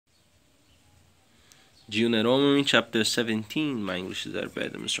Deuteronomy chapter 17. My English is very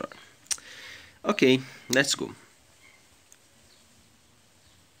bad, I'm sorry. Okay, let's go.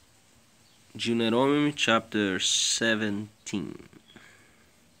 Deuteronomy chapter 17.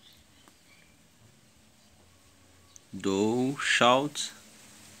 Thou shalt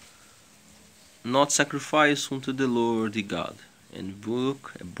not sacrifice unto the Lord thy God, and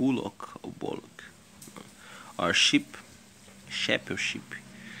bullock, or sheep,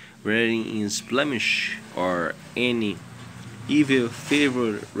 wherein is blemish, or any evil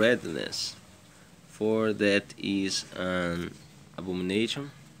favor redness, for that is an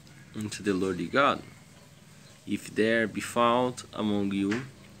abomination unto the Lord thy God. If there be found among you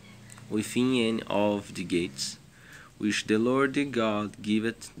within any of the gates, which the Lord thy God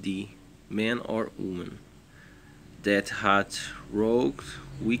giveth thee, man or woman, that hath wrought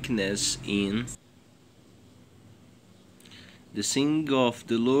wickedness in the sin of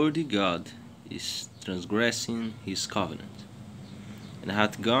the Lord thy God, is transgressing his covenant, and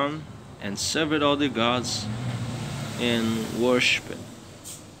hath gone and served other gods, and worshipped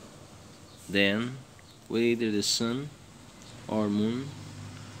them, whether the sun or moon,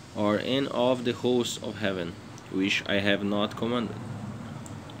 or any of the hosts of heaven, which I have not commanded.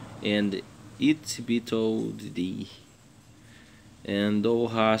 And it be told thee, and thou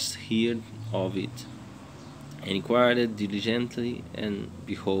hast heard of it, and inquired diligently, and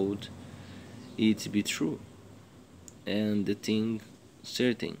behold, it be true, and the thing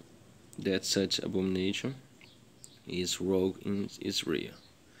certain, that such abomination is wrought in Israel.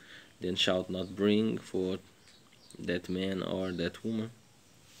 Then shalt not bring forth that man or that woman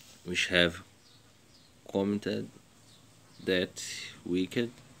which have committed that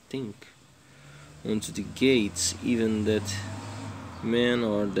wicked thing unto the gates, even that man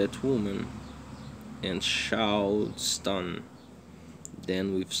or that woman, and shalt stone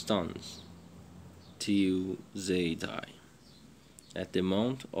them with stones till they die. At the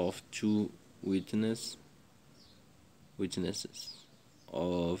mount of two witnesses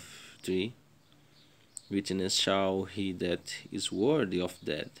of 3 witnesses shall he that is worthy of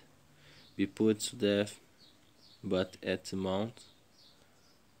death be put to death, but at the mount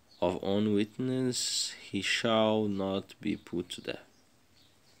of one witness he shall not be put to death.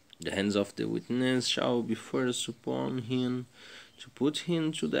 The hands of the witness shall be first upon him to put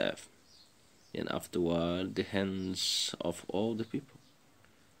him to death, and afterward the hands of all the people.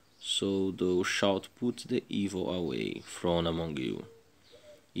 So thou shalt put the evil away from among you.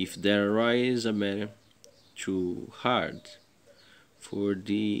 If there arise a matter too hard for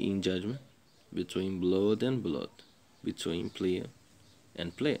thee in judgment, between blood and blood, between player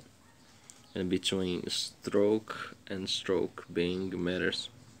and player, and between stroke and stroke, being matters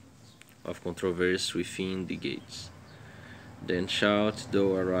of controversy within the gates, then shalt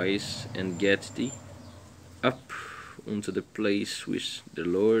thou arise and get thee up unto the place which the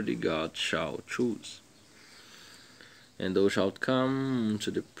Lord thy God shall choose. And thou shalt come unto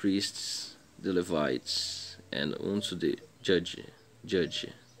the priests, the Levites, and unto the judge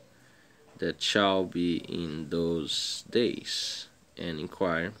that shall be in those days, and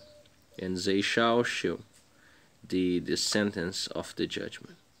inquire, and they shall shew thee the sentence of the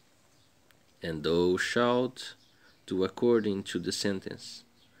judgment. And thou shalt do according to the sentence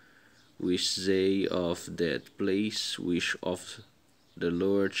which they of that place which of the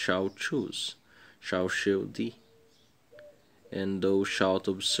Lord shall choose shall shew thee. And thou shalt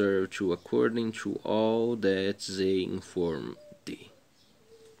observe to according to all that they inform thee,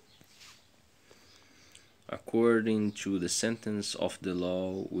 according to the sentence of the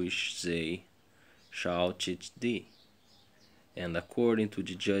law which they shall teach thee, and according to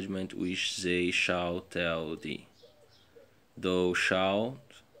the judgment which they shall tell thee. Thou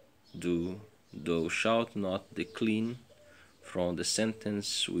shalt do, thou shalt not decline from the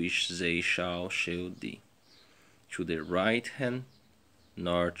sentence which they shall shew thee, to the right hand,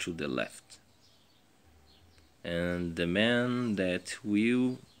 nor to the left. And the man that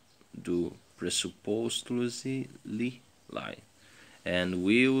will do presumptuously lie, and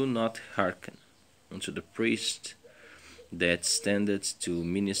will not hearken unto the priest that standeth to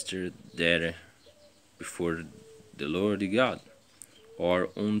minister there before the Lord God, or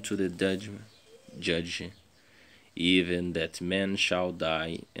unto the judge, even that man shall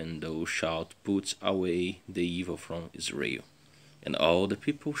die, and thou shalt put away the evil from Israel. And all the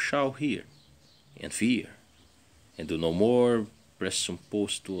people shall hear, and fear, and do no more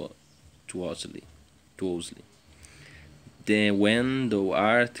presumptuously. Then when thou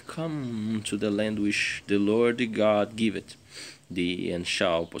art come unto the land which the Lord God giveth thee, and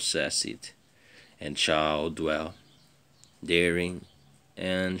shall possess it, and shall dwell therein,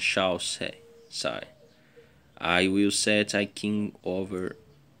 and shall say, I will set a king over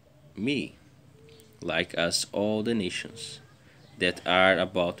me, like us all the nations that are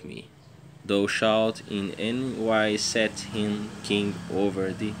about me. Thou shalt in any wise set him king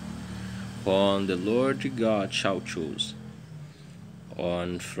over thee, whom the Lord God shall choose.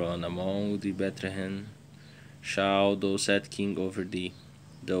 On from among the Bethlehem shall thou set king over thee.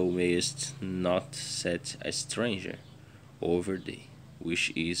 Thou mayest not set a stranger over thee,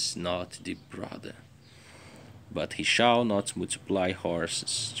 which is not thy brother. But he shall not multiply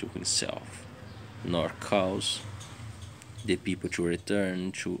horses to himself, nor cause the people to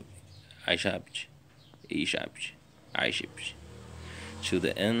return to Egypt, Egypt, Egypt, to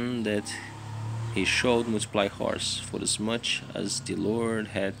the end that he should multiply horse, forasmuch as the Lord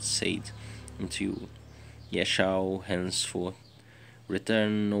had said unto you, ye shall henceforth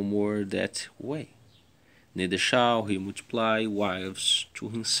return no more that way, neither shall he multiply wives to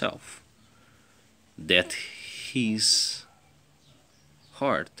himself, that his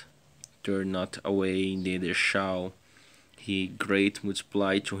heart turn not away, neither shall he great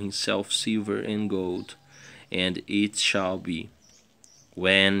multiply to himself silver and gold. And it shall be,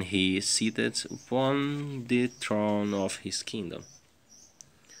 when he sitteth upon the throne of his kingdom,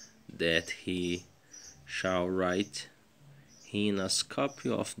 that he shall write in a copy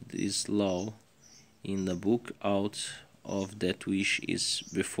of this law in the book out of that which is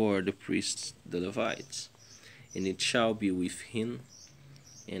before the priests the Levites. And it shall be with him,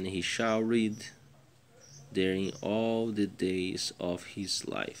 and he shall read therein all the days of his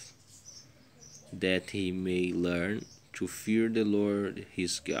life, that he may learn to fear the Lord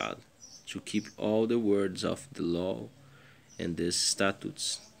his God, to keep all the words of the law and the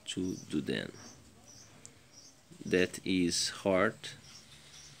statutes to do them, that his heart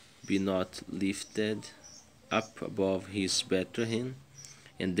be not lifted up above his Bethlehem,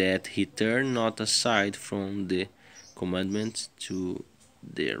 and that he turn not aside from the commandment to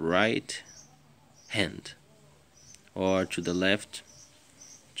the right hand, or to the left,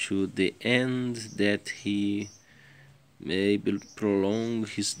 to the end that he may prolong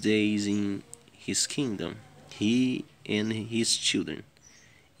his days in his kingdom, he and his children,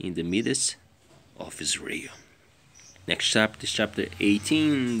 in the midst of Israel. Next chapter is chapter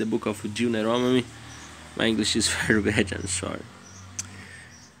 18, the book of Deuteronomy. My English is very bad, I'm sorry.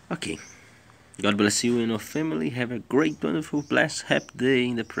 Okay. God bless you and your family. Have a great, wonderful, blessed, happy day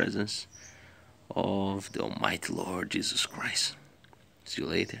in the presence of the Almighty Lord Jesus Christ. See you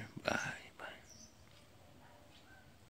later. Bye.